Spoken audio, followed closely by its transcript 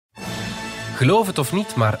Geloof het of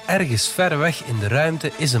niet, maar ergens ver weg in de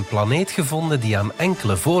ruimte is een planeet gevonden die aan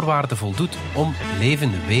enkele voorwaarden voldoet om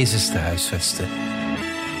levende wezens te huisvesten.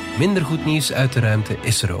 Minder goed nieuws uit de ruimte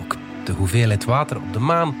is er ook. De hoeveelheid water op de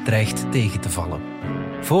maan dreigt tegen te vallen.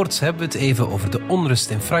 Voorts hebben we het even over de onrust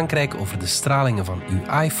in Frankrijk, over de stralingen van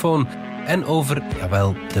uw iPhone en over,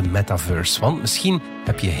 jawel, de metaverse. Want misschien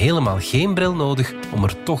heb je helemaal geen bril nodig om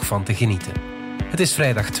er toch van te genieten. Het is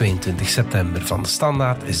vrijdag 22 september. Van de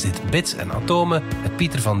Standaard is dit Bits en Atomen met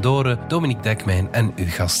Pieter van Doren, Dominique Dekmijn en uw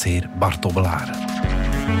gastheer Bart Dobbelaren.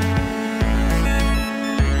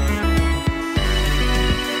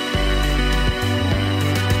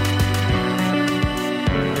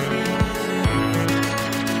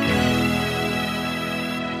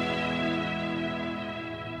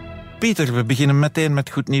 Pieter, we beginnen meteen met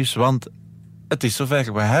goed nieuws, want het is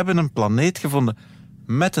zover. We hebben een planeet gevonden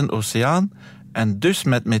met een oceaan en dus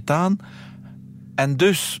met methaan en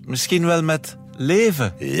dus misschien wel met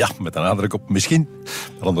leven. Ja, met een nadruk op misschien.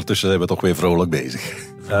 Maar ondertussen zijn we toch weer vrolijk bezig.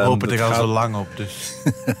 We hopen er al zo lang op, dus.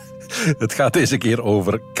 Het gaat deze keer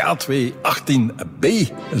over K2-18b.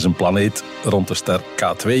 Dat is een planeet rond de ster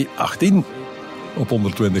K2-18. Op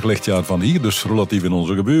 120 lichtjaar van hier, dus relatief in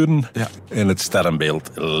onze geburen. Ja. In het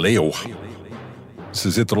sterrenbeeld Leo.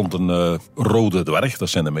 Ze zit rond een rode dwerg. Dat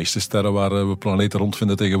zijn de meeste sterren waar we planeten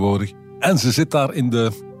rondvinden tegenwoordig. En ze zit daar in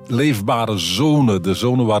de leefbare zone. De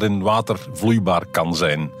zone waarin water vloeibaar kan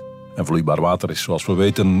zijn. En vloeibaar water is, zoals we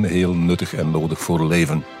weten, heel nuttig en nodig voor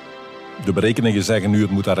leven. De berekeningen zeggen nu,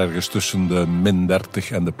 het moet daar ergens tussen de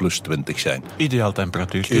 -30 en de +20 zijn. Ideaal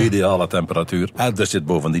temperatuur. Ideale temperatuur. En er zit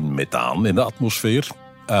bovendien methaan in de atmosfeer.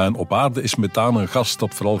 En op aarde is methaan een gas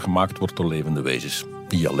dat vooral gemaakt wordt door levende wezens.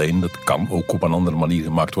 Niet alleen, het kan ook op een andere manier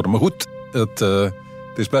gemaakt worden. Maar goed,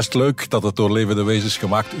 het is best leuk dat het door levende wezens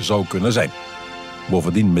gemaakt zou kunnen zijn.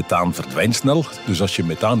 Bovendien, methaan verdwijnt snel. Dus als je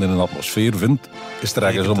methaan in een atmosfeer vindt, is er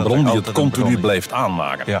ergens een bron die het continu blijft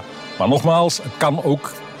aanmaken. Ja. Maar nogmaals, het kan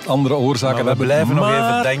ook andere oorzaken hebben. We blijven nog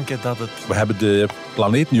even denken dat het... We hebben de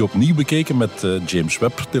planeet nu opnieuw bekeken met de James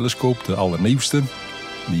Webb-telescoop, de allernieuwste.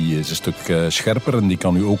 Die is een stuk scherper en die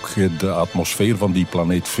kan nu ook de atmosfeer van die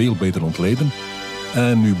planeet veel beter ontleden.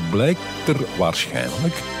 En nu blijkt er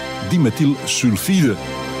waarschijnlijk dimethylsulfide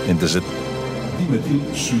in te zitten.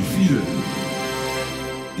 Dimethylsulfide.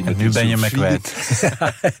 En nu ben je me kwijt.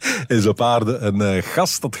 Is op aarde een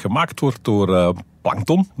gas dat gemaakt wordt door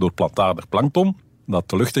plankton, door plantaardig plankton. Dat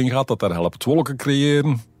de lucht ingaat, dat daar helpt wolken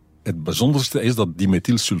creëren. Het bijzonderste is dat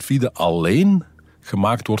dimethylsulfide alleen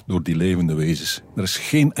gemaakt wordt door die levende wezens. Er is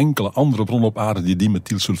geen enkele andere bron op aarde die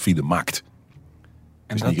dimethylsulfide maakt.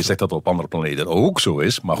 Het is niet gezegd dat het op andere planeten ook zo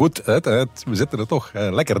is, maar goed, we zitten er toch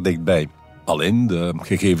lekker dichtbij. Alleen, de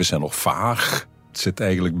gegevens zijn nog vaag. Het zit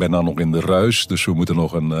eigenlijk bijna nog in de ruis, dus we moeten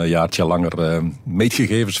nog een jaartje langer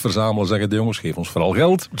meetgegevens verzamelen. Zeggen de jongens, geef ons vooral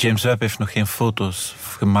geld. James Webb heeft nog geen foto's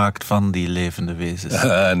gemaakt van die levende wezens.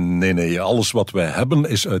 Nee, alles wat wij hebben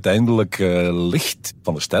is uiteindelijk licht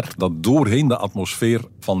van de ster, dat doorheen de atmosfeer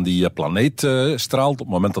van die planeet straalt. Op het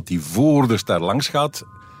moment dat die voor de ster langs gaat,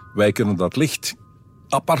 wij kunnen dat licht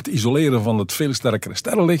apart isoleren van het veel sterkere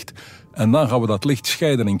sterrenlicht. En dan gaan we dat licht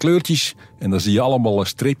scheiden in kleurtjes. En dan zie je allemaal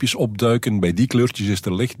streepjes opduiken. Bij die kleurtjes is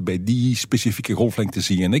er licht. Bij die specifieke golflengte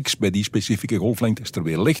zie je niks. Bij die specifieke golflengte is er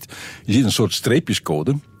weer licht. Je ziet een soort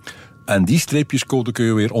streepjescode. En die streepjescode kun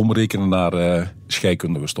je weer omrekenen naar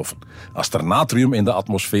scheikundige stoffen. Als er natrium in de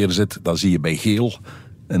atmosfeer zit, dan zie je bij geel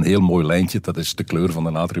een heel mooi lijntje. Dat is de kleur van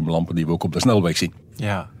de natriumlampen die we ook op de snelweg zien.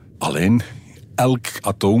 Ja. Alleen, elk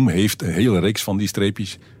atoom heeft een hele reeks van die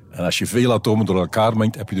streepjes. En als je veel atomen door elkaar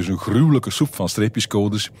mengt, heb je dus een gruwelijke soep van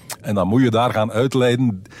streepjescodes. En dan moet je daar gaan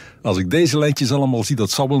uitleiden. Als ik deze lijntjes allemaal zie,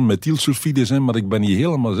 dat zal wel methylsulfide zijn, maar ik ben niet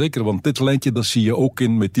helemaal zeker. Want dit lijntje, dat zie je ook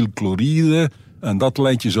in methylchloride. En dat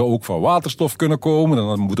lijntje zou ook van waterstof kunnen komen. En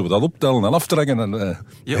dan moeten we dat optellen en aftrekken. En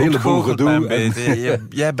je hele gedoe.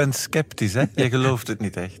 Jij bent sceptisch, hè? Je gelooft het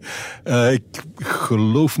niet echt. Ik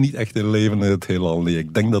geloof niet echt in leven in het heelal. Nee.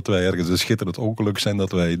 Ik denk dat wij ergens een schitterend ongeluk zijn,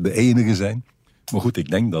 dat wij de enige zijn. Maar goed, ik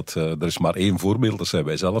denk dat er is maar één voorbeeld, dat zijn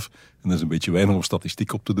wij zelf. En dat is een beetje weinig om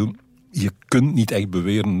statistiek op te doen. Je kunt niet echt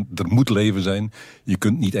beweren, er moet leven zijn. Je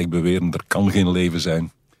kunt niet echt beweren, er kan geen leven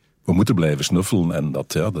zijn. We moeten blijven snuffelen en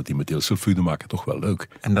dat die methylsulfide maken toch wel leuk.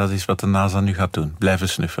 En dat is wat de NASA nu gaat doen, blijven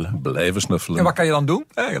snuffelen. Blijven snuffelen. En wat kan je dan doen,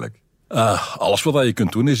 eigenlijk? Alles wat je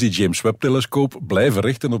kunt doen is die James Webb-telescoop blijven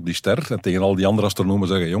richten op die ster. En tegen al die andere astronomen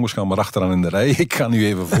zeggen, jongens, ga maar achteraan in de rij, ik ga nu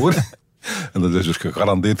even voor. En dat is dus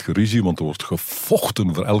gegarandeerd geruzie, want er wordt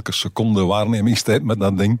gevochten voor elke seconde waarnemingstijd met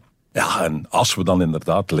dat ding. Ja, en als we dan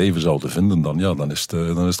inderdaad leven zouden vinden, dan is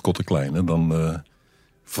het kotteklein. Dan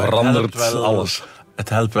verandert alles. Het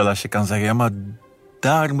helpt wel als je kan zeggen, ja, maar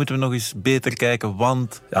daar moeten we nog eens beter kijken,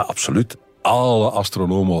 want... Ja, absoluut. Alle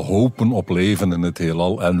astronomen hopen op leven in het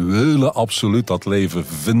heelal en willen absoluut dat leven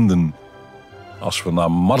vinden. Als we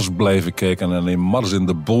naar Mars blijven kijken en in Mars in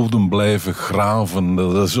de bodem blijven graven,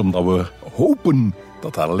 dat is omdat we hopen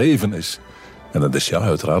dat daar leven is. En dat is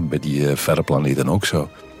uiteraard bij die verre planeten ook zo.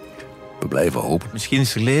 We blijven hopen. Misschien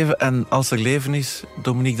is er leven en als er leven is,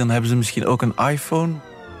 Dominique, dan hebben ze misschien ook een iPhone.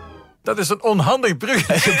 Dat is een onhandig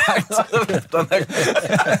bruggetje, Bart.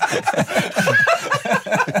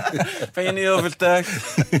 Ben je niet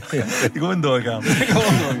overtuigd? Gewoon doorgaan.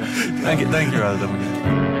 Dank je wel,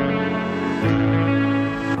 Dominique.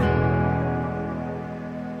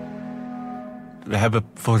 We hebben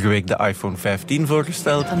vorige week de iPhone 15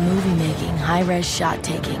 voorgesteld. A movie-making, high-res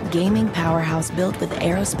shot-taking, gaming powerhouse built with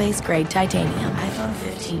aerospace-grade titanium. iPhone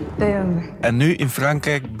 15. Boom. En nu in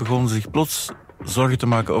Frankrijk begonnen ze zich plots zorgen te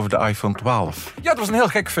maken over de iPhone 12. Ja, dat was een heel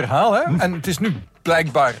gek verhaal, hè? En het is nu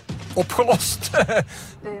blijkbaar opgelost.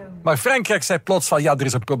 Maar Frankrijk zei plots van, ja, er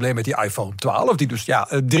is een probleem met die iPhone 12, die dus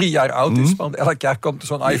 3 jaar oud is, want elk jaar komt er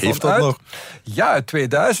zo'n iPhone heeft dat uit. nog? Ja, uit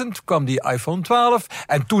 2000 kwam die iPhone 12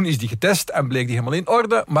 en toen is die getest en bleek die helemaal in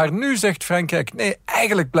orde. Maar nu zegt Frankrijk, nee,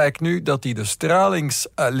 eigenlijk blijkt nu dat die de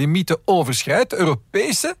stralingslimieten overschrijdt, de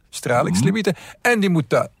Europese stralingslimieten, en die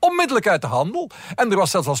moet onmiddellijk uit de handel. En er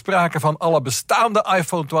was zelfs al sprake van alle bestaande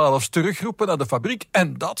iPhone 12's terugroepen naar de fabriek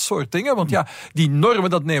en dat soort dingen, want ja, die normen,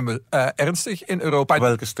 dat nemen we ernstig in Europa.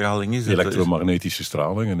 Welke straling is het? Elektromagnetische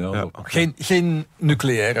stralingen. Ja. Geen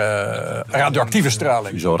nucleaire radioactieve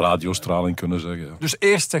straling. Je zou radiostraling kunnen zeggen. Ja. Dus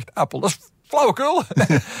eerst zegt Apple, dat is flauwekul.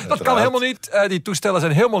 Dat kan helemaal niet. Die toestellen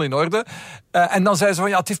zijn helemaal in orde. En dan zeiden ze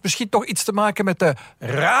van, ja, het heeft misschien toch iets te maken met de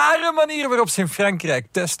rare manier waarop ze in Frankrijk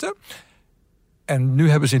testen. En nu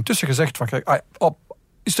hebben ze intussen gezegd van, kijk,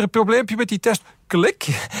 is er een probleempje met die test? Klik.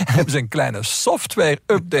 En hebben ze een kleine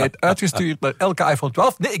software-update uitgestuurd naar elke iPhone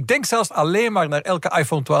 12. Nee, ik denk zelfs alleen maar naar elke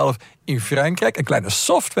iPhone 12 in Frankrijk. Een kleine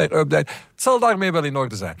software-update. Het zal daarmee wel in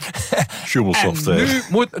orde zijn. Schummelsoftware. En nu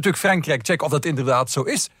moet natuurlijk Frankrijk checken of dat inderdaad zo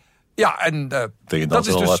is. Ja, en tegen dat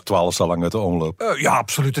is dus 12 zo lang uit de omloop. Ja,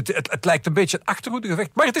 absoluut. Het lijkt een beetje een achterhoedegevecht.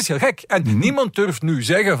 Maar het is heel gek. En niemand durft nu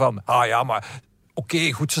zeggen van, ja, maar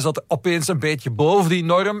oké, goed, ze zaten opeens een beetje boven die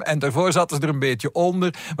norm en daarvoor zaten ze er een beetje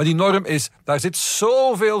onder. Maar die norm is, daar zit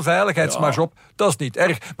zoveel veiligheidsmarge op, dat is niet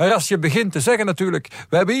erg. Maar als je begint te zeggen natuurlijk,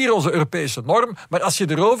 we hebben hier onze Europese norm, maar als je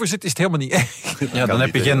erover zit, is het helemaal niet erg. Ja, dan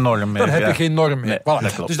heb je geen norm meer. Dan heb je geen norm meer. Nee, voilà.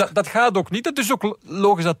 dat klopt. Dus dat gaat ook niet. Het is ook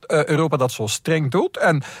logisch dat Europa dat zo streng doet.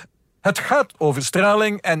 En het gaat over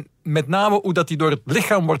straling en met name hoe dat die door het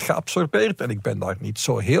lichaam wordt geabsorbeerd. En ik ben daar niet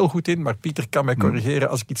zo heel goed in, maar Pieter kan mij corrigeren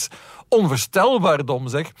als ik iets onvoorstelbaar dom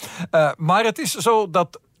zeg. Maar het is zo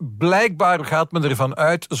dat blijkbaar gaat men ervan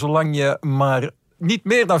uit, zolang je maar niet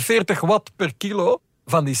meer dan 40 watt per kilo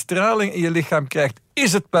van die straling in je lichaam krijgt,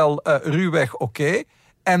 is het wel ruwweg oké.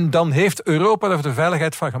 En dan heeft Europa er de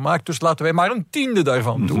veiligheid van gemaakt, dus laten wij maar een tiende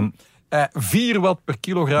daarvan doen. 4 watt per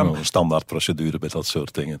kilogram. Een standaardprocedure bij dat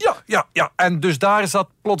soort dingen. Ja. En dus daar zat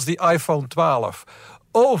plots die iPhone 12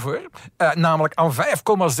 over. Namelijk aan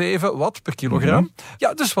 5,7 watt per kilogram.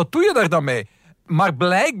 Ja, dus wat doe je daar dan mee? Maar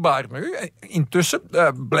blijkbaar nu, intussen,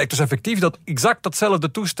 blijkt dus effectief dat exact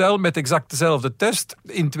datzelfde toestel met exact dezelfde test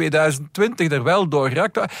in 2020 er wel door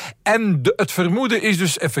geraakt. En het vermoeden is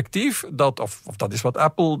dus effectief, dat, of dat is wat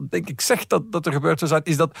Apple denk ik zegt dat er gebeurd zou zijn,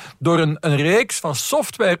 is dat door een reeks van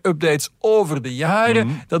software-updates over de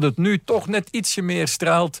jaren, dat het nu toch net ietsje meer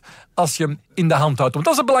straalt als je hem in de hand houdt. Want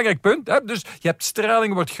dat is een belangrijk punt. Hè? Dus je hebt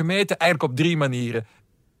straling, wordt gemeten eigenlijk op 3 manieren.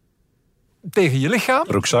 Tegen je lichaam.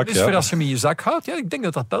 Rugzak, dus voor als je hem in je zak houdt. Ja, ik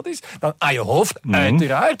denk dat dat is. Dan aan je hoofd,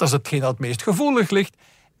 uiteraard. Dat is hetgeen dat het meest gevoelig ligt.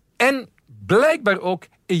 En blijkbaar ook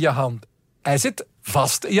in je hand. Hij zit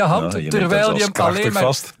vast in je hand. Je terwijl je hem alleen maar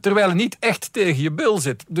vast. terwijl hij niet echt tegen je bil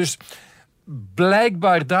zit. Dus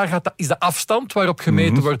blijkbaar daar is de afstand waarop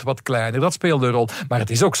gemeten wordt wat kleiner. Dat speelt een rol. Maar het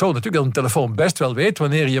is ook zo natuurlijk dat een telefoon best wel weet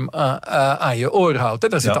wanneer je hem aan je oor houdt. Hè.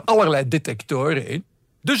 Daar zitten allerlei detectoren in.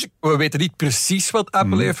 Dus we weten niet precies wat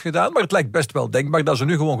Apple heeft gedaan, maar het lijkt best wel denkbaar dat ze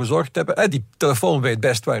nu gewoon gezorgd hebben. Die telefoon weet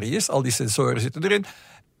best waar hij is, al die sensoren zitten erin.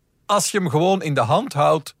 Als je hem gewoon in de hand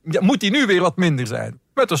houdt, moet hij nu weer wat minder zijn.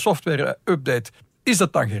 Met de software-update is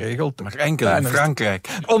dat dan geregeld. Maar enkel in Frankrijk.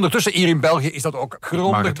 Ondertussen hier in België is dat ook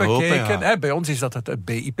grondig bekeken. Hopen, ja. Bij ons is dat het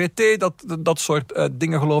BIPT, dat soort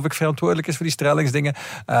dingen geloof ik verantwoordelijk is voor die stralingsdingen.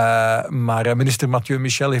 Maar minister Mathieu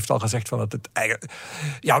Michel heeft al gezegd van dat het eigenlijk...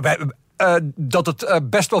 dat het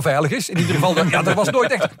best wel veilig is. In ieder geval, er was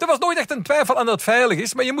nooit echt een twijfel aan dat het veilig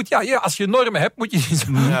is. Maar je moet, als je normen hebt, moet je...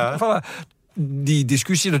 Voilà. die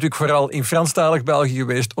discussie natuurlijk vooral in Franstalig België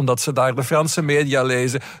geweest, omdat ze daar de Franse media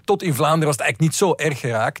lezen. Tot in Vlaanderen was het eigenlijk niet zo erg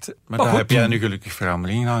geraakt. Maar daar goed, heb jij nu gelukkig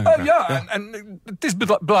verandering aan gebracht. En het is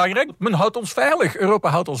belangrijk. Men houdt ons veilig. Europa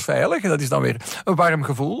houdt ons veilig. Dat is dan weer een warm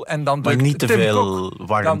gevoel. En dan Maar niet te Tim veel Cook,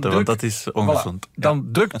 warmte, want dat is ongezond. Voilà, dan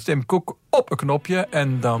drukt Tim Cook op een knopje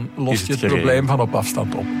en dan lost je het geregeld. probleem van op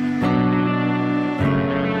afstand op.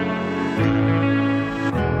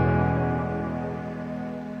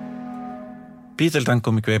 Pieter, dan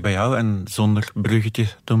kom ik weer bij jou en zonder bruggetje,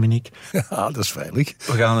 Dominique. Ja, dat is veilig.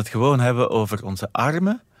 We gaan het gewoon hebben over onze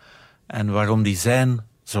armen en waarom die zijn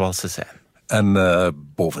zoals ze zijn. En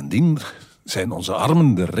bovendien zijn onze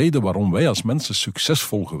armen de reden waarom wij als mensen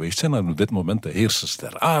succesvol geweest zijn en op dit moment de heersers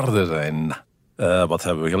ter aarde zijn. Wat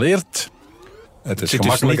hebben we geleerd? Het zit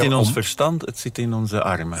dus niet in ons verstand, het zit in onze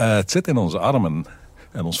armen. Het zit in onze armen.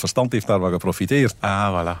 En ons verstand heeft daarvan geprofiteerd.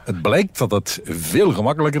 Voilà. Het blijkt dat het veel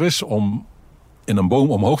gemakkelijker is om in een boom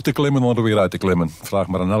omhoog te klimmen dan er weer uit te klimmen. Vraag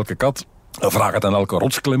maar aan elke kat. Vraag het aan elke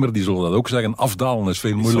rotsklimmer, die zullen dat ook zeggen. Afdalen is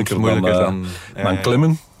veel moeilijker dan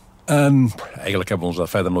klimmen. En eigenlijk hebben we ons daar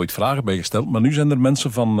verder nooit vragen bij gesteld. Maar nu zijn er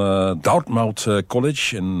mensen van Dartmouth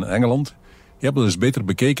College in Engeland. Die hebben het eens beter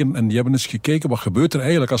bekeken en die hebben eens gekeken wat gebeurt er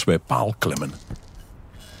eigenlijk als wij paal klimmen.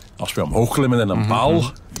 Als we omhoog klimmen in een paal,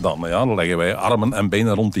 dan leggen wij armen en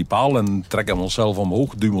benen rond die paal en trekken we onszelf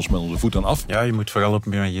omhoog, duwen ons met onze voeten af. Ja, je moet vooral op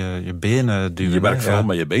je benen duwen. Je werkt vooral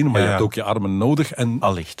met je benen, maar je hebt ook je armen nodig. En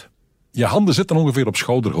allicht. Je handen zitten ongeveer op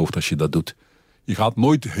schouderhoogte als je dat doet. Je gaat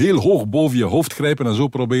nooit heel hoog boven je hoofd grijpen en zo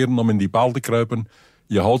proberen om in die paal te kruipen.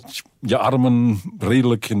 Je houdt je armen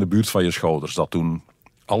redelijk in de buurt van je schouders. Dat doen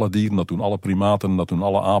alle dieren, dat doen alle primaten, dat doen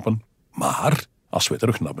alle apen. Maar als we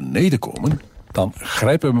terug naar beneden komen, dan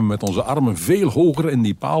grijpen we met onze armen veel hoger in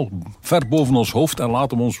die paal, ver boven ons hoofd en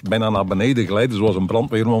laten we ons bijna naar beneden glijden, zoals een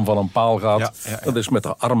brandweerman van een paal gaat. Ja. Dat is met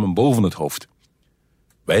de armen boven het hoofd.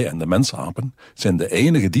 Wij en de mensapen zijn de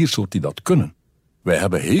enige diersoort die dat kunnen. Wij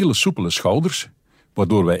hebben hele soepele schouders,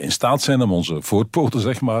 waardoor wij in staat zijn om onze voorpoten,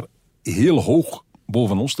 zeg maar, heel hoog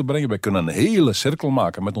boven ons te brengen. Wij kunnen een hele cirkel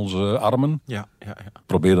maken met onze armen. Ja.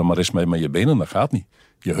 Probeer dat maar eens met je benen, dat gaat niet.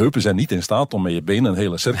 Je heupen zijn niet in staat om met je benen een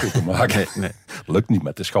hele cirkel te maken. Nee. Lukt niet,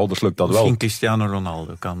 met de schouders lukt dat wel. Misschien Cristiano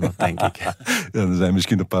Ronaldo kan dat, denk ik. Ja, er zijn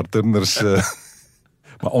misschien een paar turners.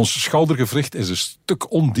 Maar ons schoudergewricht is een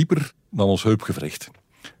stuk ondieper dan ons heupgewricht.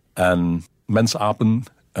 En mensapen,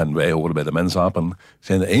 en wij horen bij de mensapen,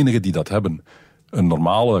 zijn de enigen die dat hebben. Een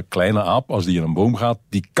normale kleine aap, als die in een boom gaat,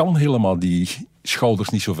 die kan helemaal die schouders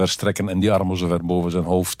niet zo ver strekken en die armen zo ver boven zijn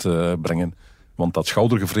hoofd brengen. Want dat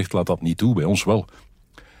schoudergewricht laat dat niet toe, bij ons wel.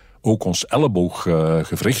 Ook ons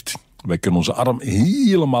ellebooggewricht. Wij kunnen onze arm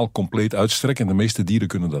helemaal compleet uitstrekken. De meeste dieren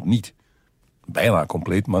kunnen dat niet. Bijna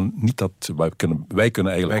compleet, maar niet dat wij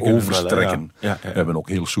kunnen eigenlijk overstrekken. Ja. We hebben ook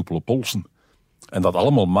heel soepele polsen. En dat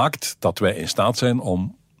allemaal maakt dat wij in staat zijn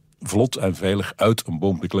om vlot en veilig uit een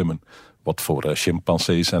boom te klimmen. Wat voor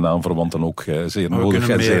chimpansees en aanverwanten ook zeer nodig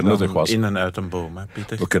en zeer nuttig was. In en uit een boom, hè,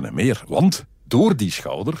 Pieter? We kunnen meer, want door die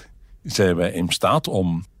schouder zijn wij in staat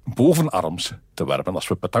om bovenarms te werpen. Als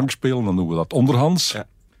we petanque spelen, dan doen we dat onderhands. Ja.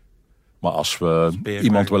 Maar als we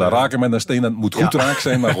iemand willen raken met een steen en het moet goed raak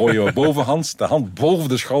zijn, dan gooien we bovenhands, de hand boven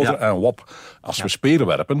de schouder en wop. Als we speren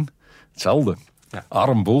werpen, hetzelfde. Ja.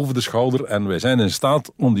 Arm boven de schouder en wij zijn in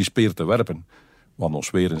staat om die speer te werpen. Wat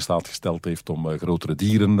ons weer in staat gesteld heeft om grotere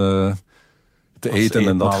dieren te eten.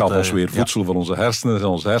 En dat gaat ons weer voedsel voor onze hersenen. En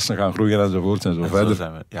onze hersenen gaan groeien enzovoort en zo verder.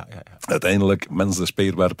 Zijn we. Ja. Uiteindelijk, mens de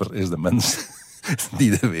speerwerper is de mens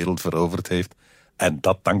die de wereld veroverd heeft. En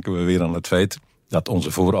dat danken we weer aan het feit dat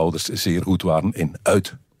onze voorouders zeer goed waren in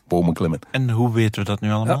uit bomen klimmen. En hoe weten we dat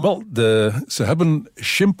nu allemaal? Ze hebben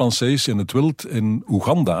chimpansees in het wild in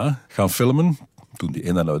Oeganda gaan filmen toen die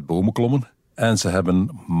in en uit bomen klommen. En ze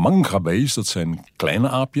hebben mangabees, dat zijn kleine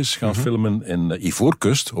aapjes, gaan filmen in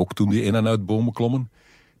Ivoorkust, ook toen die in en uit bomen klommen.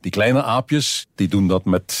 Die kleine aapjes, die doen dat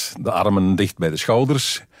met de armen dicht bij de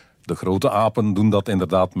schouders. De grote apen doen dat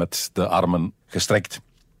inderdaad met de armen gestrekt.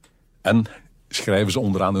 En schrijven ze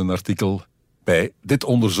onderaan hun artikel: bij dit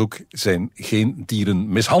onderzoek zijn geen dieren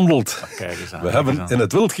mishandeld. We hebben in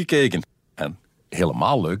het wild gekeken. En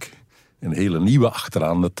helemaal leuk, een hele nieuwe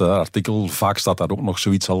achteraan het artikel. Vaak staat daar ook nog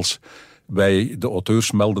zoiets als: bij de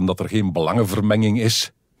auteurs melden dat er geen belangenvermenging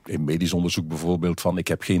is. In medisch onderzoek bijvoorbeeld van: ik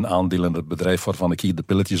heb geen aandeel in het bedrijf waarvan ik hier de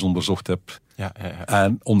pilletjes onderzocht heb. Ja.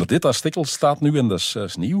 En onder dit artikel staat nu, en dat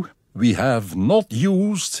is nieuw: we have not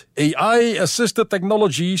used AI-assisted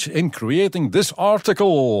technologies in creating this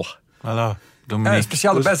article. Voilà. Dominique.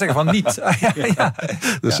 Speciaal erbij zeggen van niet.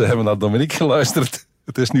 Dus ze hebben naar Dominique geluisterd.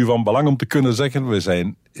 Het is nu van belang om te kunnen zeggen, we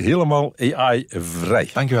zijn helemaal AI-vrij.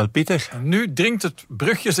 Dankjewel, Pieter. Nu dringt het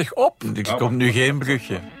brugje zich op. Er komt nu geen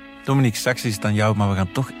brugje. Dominique, straks is het aan jou, maar we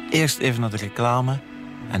gaan toch eerst even naar de reclame.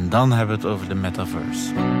 En dan hebben we het over de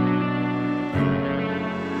metaverse.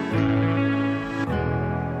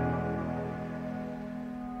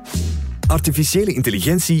 Artificiële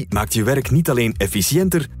intelligentie maakt je werk niet alleen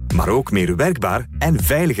efficiënter, maar ook meer werkbaar en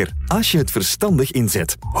veiliger als je het verstandig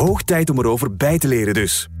inzet. Hoog tijd om erover bij te leren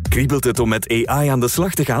dus. Kriebelt het om met AI aan de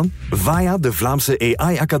slag te gaan? VAIA, de Vlaamse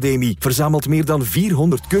AI-academie, verzamelt meer dan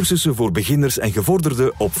 400 cursussen voor beginners en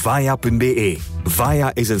gevorderden op vaia.be.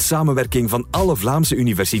 VAIA is een samenwerking van alle Vlaamse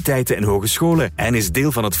universiteiten en hogescholen en is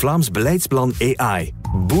deel van het Vlaams beleidsplan AI.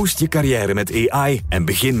 Boost je carrière met AI en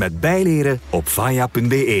begin met bijleren op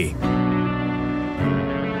vaia.be.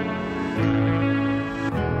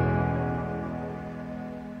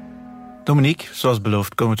 Dominique, zoals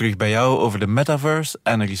beloofd komen we terug bij jou over de metaverse.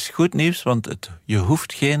 En er is goed nieuws, want je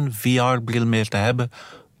hoeft geen VR-bril meer te hebben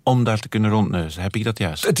om daar te kunnen rondneuzen. Heb ik dat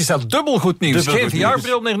juist? Het is zelfs dubbel goed nieuws. Geen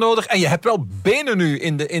VR-bril meer nodig en je hebt wel benen nu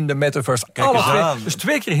in de metaverse. Alle twee. Dus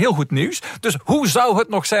 2 keer heel goed nieuws. Dus hoe zou het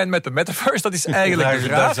nog zijn met de metaverse? Dat is eigenlijk de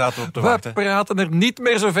vraag. Daar zaten we op te wachten. We praten er niet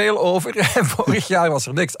meer zoveel over. En vorig jaar was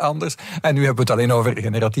er niks anders. En nu hebben we het alleen over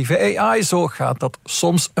generatieve AI. Zo gaat dat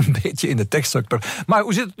soms een beetje in de techsector. Maar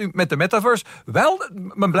hoe zit het nu met de metaverse? Wel,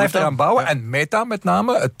 men blijft eraan bouwen. Ja. En Meta met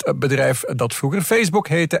name, het bedrijf dat vroeger Facebook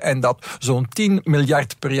heette en dat zo'n 10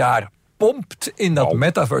 miljard per jaar pompt in dat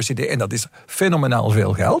metaverse-idee. En dat is fenomenaal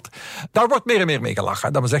veel geld. Daar wordt meer en meer mee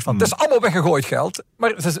gelachen. Dat men zegt van, het is allemaal weggegooid geld.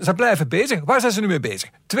 Maar ze blijven bezig. Waar zijn ze nu mee bezig?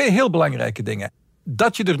 2 heel belangrijke dingen.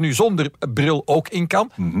 Dat je er nu zonder bril ook in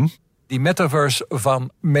kan. Mm-hmm. Die metaverse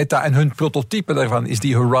van Meta en hun prototype daarvan is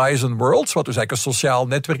die Horizon Worlds, wat dus eigenlijk een sociaal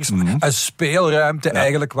netwerk is. Mm-hmm. Een speelruimte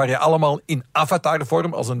eigenlijk, waar je allemaal in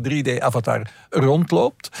avatarvorm, als een 3D-avatar,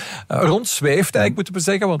 rondloopt. Rondzweeft eigenlijk, moeten we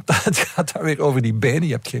zeggen, want het gaat dan weer over die benen.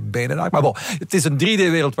 Je hebt geen benen daar. Maar bon, het is een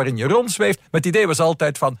 3D-wereld waarin je rondzweeft. Maar het idee was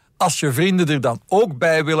altijd van, als je vrienden er dan ook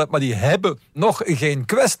bij willen, maar die hebben nog geen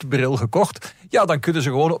Quest-bril gekocht, ja, dan kunnen ze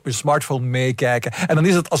gewoon op hun smartphone meekijken. En dan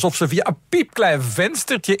is het alsof ze via een piepklein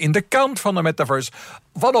venstertje in de kant van de metaverse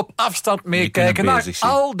van op afstand meekijken naar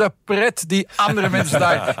al de pret die andere mensen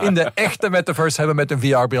daar in de echte metaverse hebben met een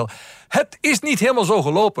VR-bril. Het is niet helemaal zo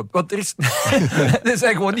gelopen. Want er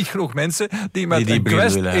zijn gewoon niet genoeg mensen die met een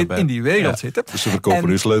Quest in die wereld zitten. Dus ze verkopen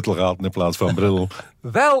nu sleutelgaten in plaats van bril.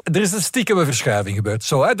 Wel, er is een stiekeme verschuiving gebeurd.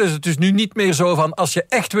 Zo, hè? Dus het is nu niet meer zo van, als je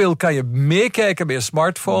echt wil, kan je meekijken bij je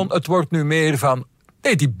smartphone. Het wordt nu meer van,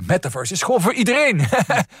 nee, die metaverse is gewoon voor iedereen.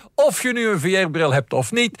 Of je nu een VR-bril hebt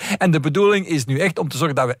of niet. En de bedoeling is nu echt om te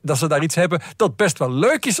zorgen dat ze daar iets hebben dat best wel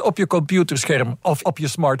leuk is op je computerscherm of op je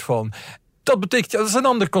smartphone. Dat betekent, dat is een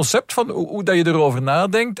ander concept van hoe dat je erover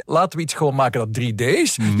nadenkt. Laten we iets gewoon maken dat 3D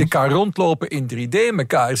is. Mm-hmm. Je kan rondlopen in 3D,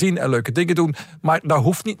 elkaar zien en leuke dingen doen. Maar dat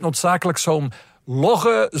hoeft niet noodzakelijk zo'n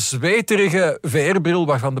logge, zweterige VR-bril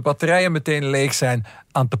waarvan de batterijen meteen leeg zijn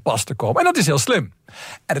aan te pas te komen. En dat is heel slim.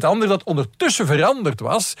 En het andere dat ondertussen veranderd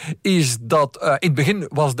was, is dat in het begin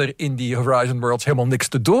was er in die Horizon Worlds helemaal niks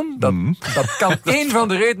te doen. Dat kan één van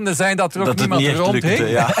de redenen zijn dat er ook niemand rondhing.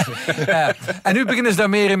 Ja. En nu beginnen ze daar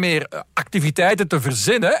meer en meer activiteiten te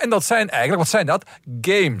verzinnen. En dat zijn eigenlijk, wat zijn dat?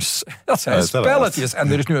 Games. Dat zijn spelletjes.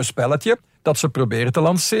 En er is nu een spelletje dat ze proberen te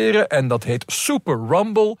lanceren. En dat heet Super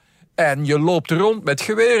Rumble. En je loopt rond met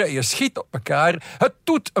geweren en je schiet op elkaar. Het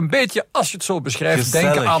doet een beetje, als je het zo beschrijft,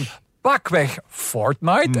 denken aan pakweg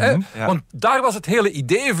Fortnite. Mm-hmm, hè? Ja. Want daar was het hele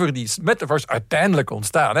idee voor die metaverse uiteindelijk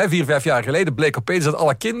ontstaan. Hè? 4-5 jaar geleden bleek opeens dat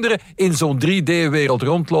alle kinderen in zo'n 3D-wereld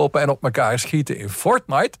rondlopen en op elkaar schieten in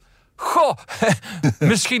Fortnite. Goh,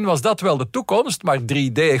 misschien was dat wel de toekomst, maar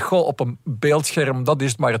 3D, op een beeldscherm, dat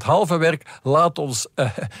is maar het halve werk. Laat ons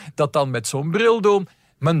dat dan met zo'n bril doen.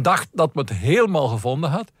 Men dacht dat men het helemaal gevonden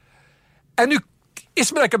had. En nu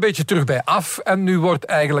is men een beetje terug bij af. En nu wordt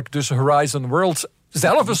eigenlijk dus Horizon Worlds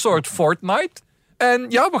zelf een soort Fortnite. En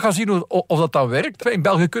ja, we gaan zien of dat dan werkt. In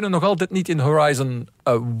België kunnen nog altijd niet in Horizon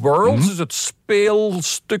Worlds. Mm-hmm. Dus het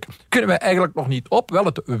speelstuk kunnen we eigenlijk nog niet op. Wel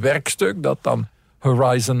het werkstuk dat dan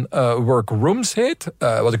Horizon Workrooms heet.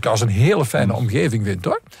 Wat ik trouwens een hele fijne omgeving vind,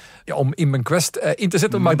 hoor. Ja, om in mijn Quest in te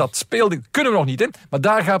zetten. Maar dat speelde kunnen we nog niet in. Maar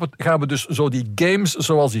daar gaan we dus zo die games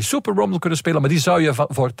zoals die Super Rumble kunnen spelen. Maar die zou je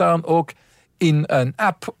voortaan ook in een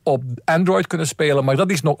app op Android kunnen spelen. Maar dat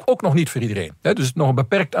is ook nog niet voor iedereen. Dus nog een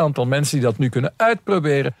beperkt aantal mensen die dat nu kunnen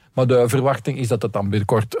uitproberen. Maar de verwachting is dat het dan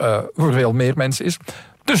binnenkort voor veel meer mensen is.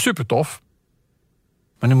 Dus super tof.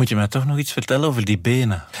 Maar nu moet je mij toch nog iets vertellen over die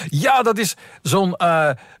benen. Ja, dat is zo'n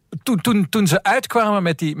Toen ze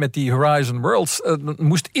uitkwamen met die Horizon Worlds,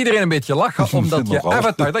 moest iedereen een beetje lachen, omdat je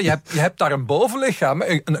avatar, je hebt daar een bovenlichaam,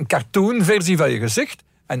 een cartoonversie van je gezicht,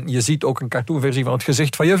 en je ziet ook een cartoonversie van het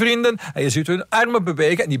gezicht van je vrienden, en je ziet hun armen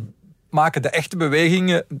bewegen, en die maken de echte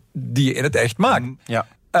bewegingen die je in het echt maakt. Ja.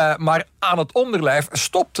 Maar aan het onderlijf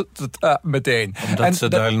stopt het meteen. Omdat ze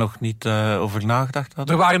daar nog niet over nagedacht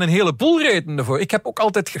hadden? Er waren een heleboel redenen voor. Ik heb ook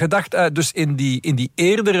altijd gedacht, dus in die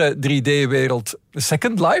eerdere 3D-wereld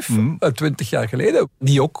Second Life, 20 jaar geleden,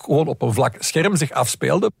 die ook gewoon op een vlak scherm zich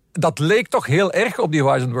afspeelde, dat leek toch heel erg op die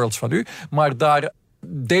Horizon Worlds van nu, maar daar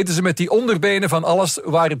deden ze met die onderbenen van alles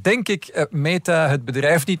waar, denk ik, Meta het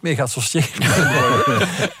bedrijf niet mee geassocieerd worden.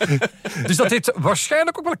 Dus dat heeft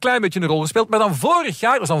waarschijnlijk ook wel een klein beetje een rol gespeeld. Maar dan vorig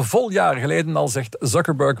jaar, dat is een vol jaar geleden al, zegt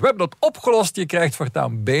Zuckerberg, we hebben het opgelost, je krijgt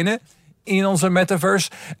voortaan benen in onze metaverse.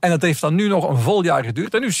 En dat heeft dan nu nog een vol jaar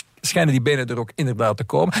geduurd. En nu schijnen die benen er ook inderdaad te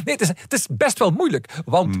komen. Nee, het is best wel moeilijk.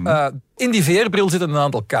 Want in die VR-bril zitten een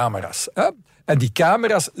aantal camera's. En die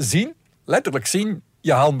camera's letterlijk zien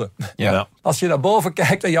je handen. Ja. Als je naar boven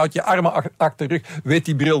kijkt en je houdt je armen achter de rug, weet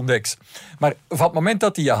die bril niks. Maar van het moment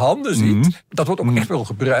dat hij je handen ziet, dat wordt ook echt wel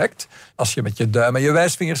gebruikt. Als je met je duim en je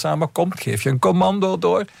wijsvinger samenkomt, geef je een commando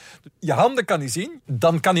door. Je handen kan hij zien,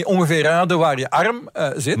 dan kan hij ongeveer raden waar je arm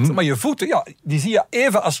zit. Maar je voeten, die zie je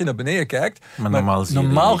even als je naar beneden kijkt. Maar normaal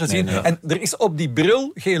gezien. Nee, ja. En er is op die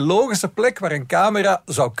bril geen logische plek waar een camera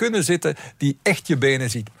zou kunnen zitten die echt je benen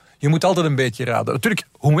ziet. Je moet altijd een beetje raden. Natuurlijk,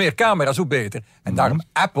 hoe meer camera's, hoe beter. En daarom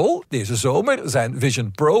Apple, deze zomer, zijn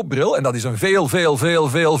Vision Pro bril. En dat is een veel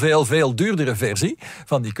duurdere versie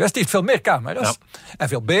van die Quest. Die heeft veel meer camera's. Ja. En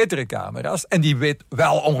veel betere camera's. En die weet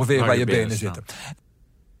wel ongeveer waar je benen zitten.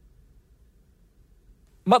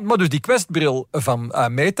 Maar dus die Quest-bril van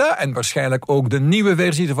Meta en waarschijnlijk ook de nieuwe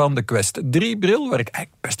versie van de Quest 3-bril, waar ik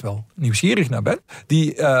eigenlijk best wel nieuwsgierig naar ben,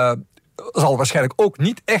 die zal waarschijnlijk ook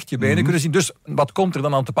niet echt je benen kunnen zien. Dus wat komt er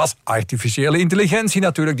dan aan te pas? Artificiële intelligentie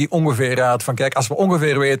natuurlijk, die ongeveer raadt van kijk, als we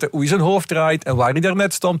ongeveer weten hoe hij zijn hoofd draait en waar hij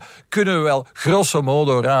daarnet stond, kunnen we wel grosso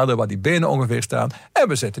modo raden waar die benen ongeveer staan. En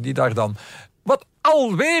we zetten die daar dan. Wat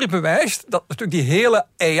alweer bewijst dat natuurlijk die hele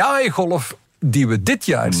AI-golf die we dit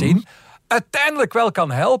jaar zien, uiteindelijk wel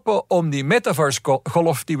kan helpen om die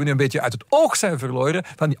metaverse-golf die we nu een beetje uit het oog zijn verloren,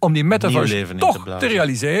 om die metaverse toch te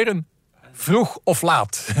realiseren. Vroeg of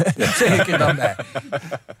laat, zeg ik er dan bij.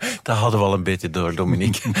 Dat hadden we al een beetje door,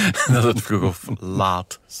 Dominique. Dat het vroeg of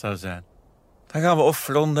laat zou zijn. Dan gaan we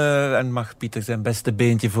afronden en mag Pieter zijn beste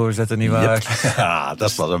beentje voorzetten, nietwaar? Yep. Ja,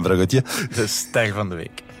 dat was een bruggetje. De ster van de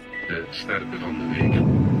week. De ster van de week.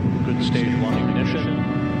 Good stage 1 ignition.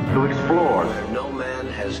 To explore. No man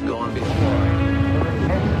has gone before.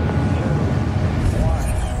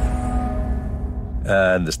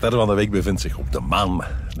 En de ster van de week bevindt zich op de maan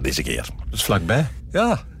deze keer. Dus vlakbij.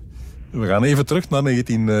 Ja, we gaan even terug naar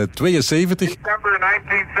 1972. December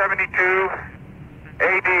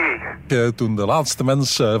 1972 AD. Toen de laatste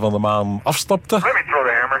mens van de maan afstapte. Let me throw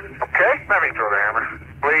the hammer. Okay, let me throw the hammer.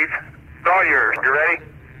 Please. It's all yours. You ready?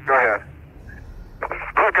 Go ahead.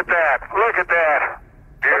 Look at that. Look at that.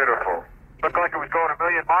 Beautiful. Looked like it was going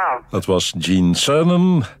 1,000,000 miles. Dat was Gene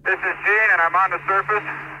Cernan. This is Gene and I'm on the surface.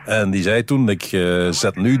 En die zei toen, ik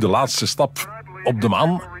zet nu de laatste stap op de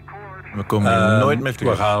maan. We komen hier nooit meer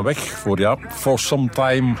terug. We gaan weg for some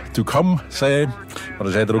time to come, zei hij. Maar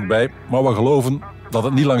hij zei er ook bij, maar we geloven dat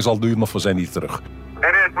het niet lang zal duren of we zijn hier terug. And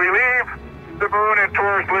as we leave the moon and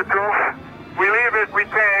towards Little, we leave as we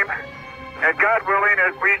came, and God willing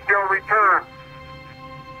as we shall return.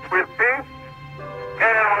 With peace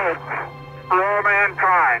and hope for all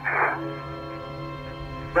mankind.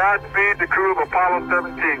 Godspeed the crew of Apollo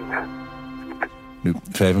 17. Nu,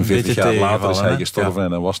 45 jaar later is hij gestorven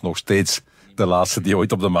en hij was nog steeds de laatste die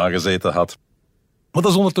ooit op de maan gezeten had. Maar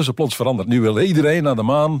dat is ondertussen plots veranderd. Nu wil iedereen naar de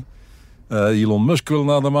maan. Elon Musk wil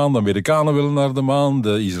naar de maan, de Amerikanen willen naar de maan,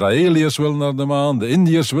 de Israëliërs willen naar de maan, de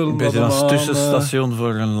Indiërs willen naar de maan. Een beetje als tussenstation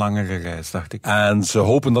voor een langere reis, dacht ik. En ze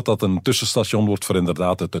hopen dat dat een tussenstation wordt voor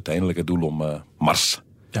inderdaad het uiteindelijke doel om Mars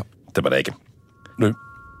te bereiken. Nu,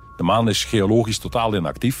 de maan is geologisch totaal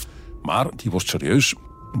inactief, maar die wordt serieus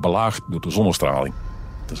belaagd door de zonnestraling.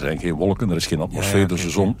 Er zijn geen wolken, er is geen atmosfeer, dus de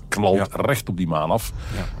zon knalt recht op die maan af.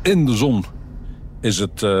 Ja. In de zon is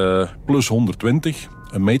het plus 120,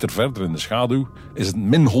 een meter verder in de schaduw is het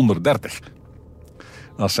min 130.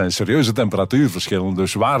 Dat zijn serieuze temperatuurverschillen,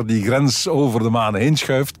 dus waar die grens over de maan heen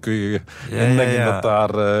schuift, kun je indenken dat daar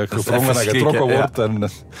gevrongen en getrokken wordt.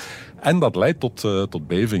 En dat leidt tot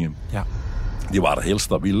bevingen. Ja. Die waren heel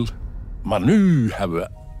stabiel. Maar nu hebben we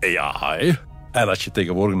AI. En als je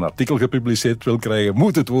tegenwoordig een artikel gepubliceerd wil krijgen,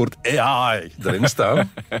 moet het woord AI erin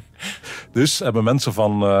staan. Dus hebben mensen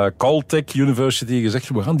van Caltech University gezegd,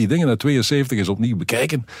 we gaan die dingen uit 72 eens opnieuw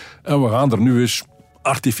bekijken. En we gaan er nu eens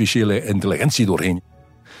artificiële intelligentie doorheen.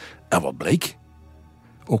 En wat bleek?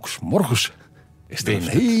 Ook 's morgens is er een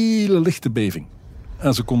hele lichte beving.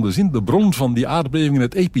 En ze konden zien, de bron van die aardbeving in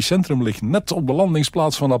het epicentrum ligt net op de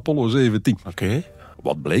landingsplaats van Apollo 17. Oké.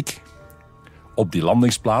 Wat bleek? Op die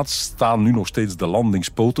landingsplaats staan nu nog steeds de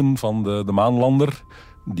landingspoten van de maanlander.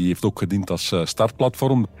 Die heeft ook gediend als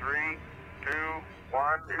startplatform. 3, 2,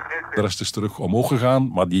 1. De rest is terug omhoog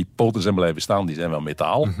gegaan, maar die poten zijn blijven staan, die zijn van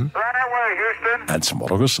metaal. Right away, Houston. En 's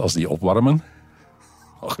morgens, als die opwarmen,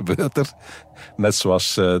 wat gebeurt er? Net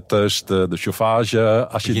zoals thuis de chauffage,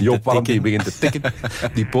 als je die opwarmt en je begint te tikken.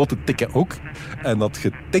 Die poten tikken ook. En dat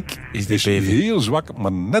getik is heel zwak,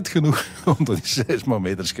 maar net genoeg om tot die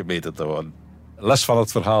seismometers gemeten te worden. Les van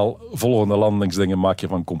het verhaal, volgende landingsdingen maak je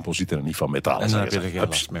van composieten en niet van metaal. En daar heb je er geen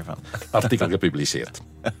last meer van. Artikel gepubliceerd.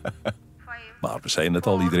 Maar we zeiden het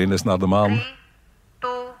al, iedereen is naar de maan. 3,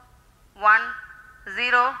 2,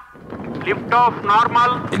 1, 0. Liftoff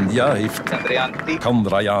normal. India heeft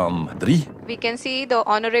Chandrayaan 3. We can see the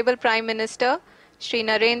Honorable Prime Minister, Shri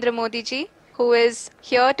Narendra Modi ji, who is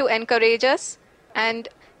here to encourage us. And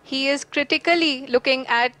he is critically looking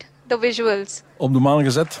at the visuals. Op de maan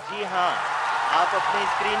gezet.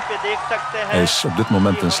 Hij is op dit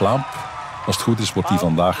moment in slaap. Als het goed is, wordt hij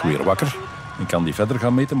vandaag weer wakker. En kan hij verder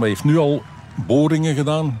gaan meten. Maar hij heeft nu al boringen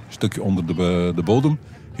gedaan. Een stukje onder de bodem.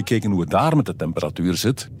 Gekeken hoe het daar met de temperatuur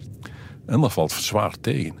zit. En dat valt zwaar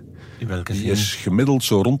tegen. In welke Die zin? is gemiddeld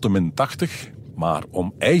zo rond de min 80. Maar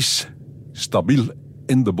om ijs stabiel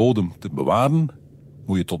in de bodem te bewaren,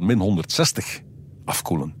 moet je tot min 160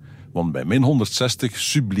 afkoelen. Want bij min 160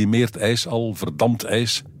 sublimeert ijs al, verdampt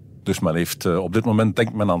ijs. Dus men heeft, op dit moment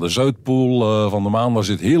denkt men aan de Zuidpool van de maan. Daar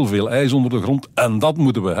zit heel veel ijs onder de grond. En dat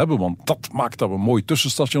moeten we hebben, want dat maakt dat we een mooi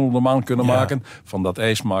tussenstation op de maan kunnen maken. Van dat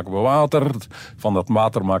ijs maken we water. Van dat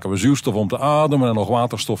water maken we zuurstof om te ademen. En nog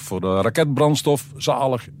waterstof voor de raketbrandstof.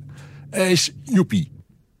 Zalig. Ijs, joepie.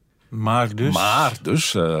 Maar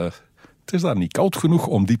dus... Het is daar niet koud genoeg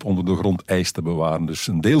om diep onder de grond ijs te bewaren. Dus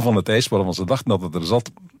een deel van het ijs waarvan ze dachten dat het er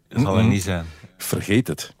zat... zal er niet zijn. Vergeet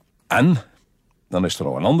het. En... dan is er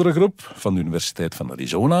nog een andere groep van de Universiteit van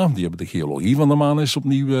Arizona. Die hebben de geologie van de maan eens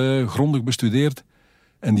opnieuw grondig bestudeerd.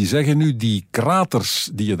 En die zeggen nu, die kraters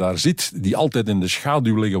die je daar ziet, die altijd in de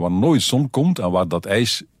schaduw liggen waar nooit zon komt en waar dat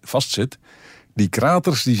ijs vastzit, die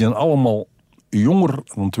kraters die zijn allemaal jonger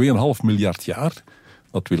dan 2,5 miljard jaar.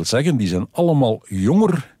 Dat wil zeggen, die zijn allemaal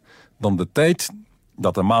jonger dan de tijd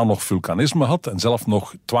dat de maan nog vulkanisme had en zelf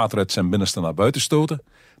nog het water uit zijn binnenste naar buiten stoten.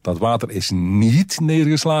 Dat water is niet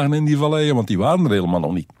neergeslagen in die valleien, want die waren er helemaal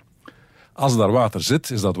nog niet. Als daar water zit,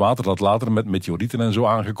 is dat water dat later met meteorieten en zo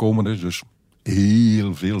aangekomen is. Dus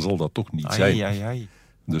heel veel zal dat toch niet zijn. Ai.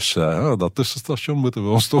 Dus dat tussenstation moeten we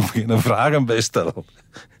ons toch geen vragen bij stellen.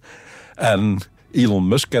 En Elon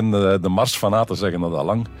Musk en de Marsfanaten zeggen dat al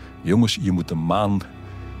lang. Jongens, je moet de maan...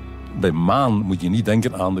 Bij maan moet je niet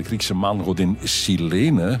denken aan de Griekse maangodin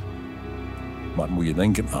Silene... maar moet je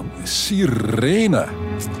denken aan Sirene.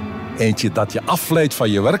 Eentje dat je afleidt van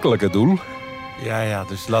je werkelijke doel. Ja,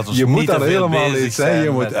 dus laat ons je niet moet daar te veel helemaal bezig niet zijn. Je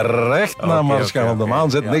moet recht naar Mars gaan. Op de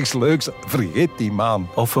maan zit niks leuks. Vergeet die maan.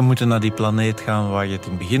 Of we moeten naar die planeet gaan waar je het in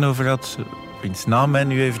het begin over had. Wiens naam mij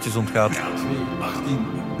nu eventjes ontgaat. 18B.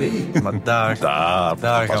 Maar daar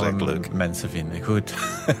gaan we leuk. mensen vinden. Goed.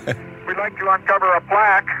 We'd like to uncover a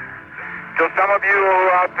plaque so some of you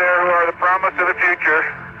out there who are the promise of the future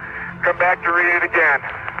come back to read it again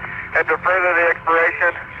and to further the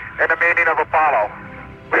exploration and the meaning of Apollo.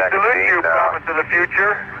 We salute you, promise of the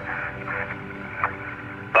future.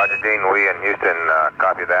 Roger, Dean, we in Houston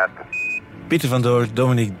copy that. Pieter van Door,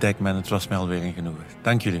 Dominique Dekman, het was mij alweer een genoegen.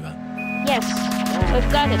 Dank jullie wel. Yes, we've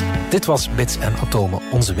got it. Dit was Bits en Atomen,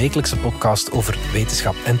 onze wekelijkse podcast over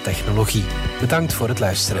wetenschap en technologie. Bedankt voor het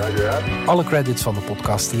luisteren. Alle credits van de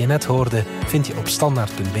podcast die je net hoorde vind je op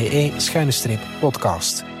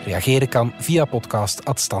standaard.be/podcast. Reageren kan via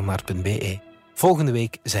podcast@standaard.be. Volgende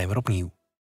week zijn we opnieuw.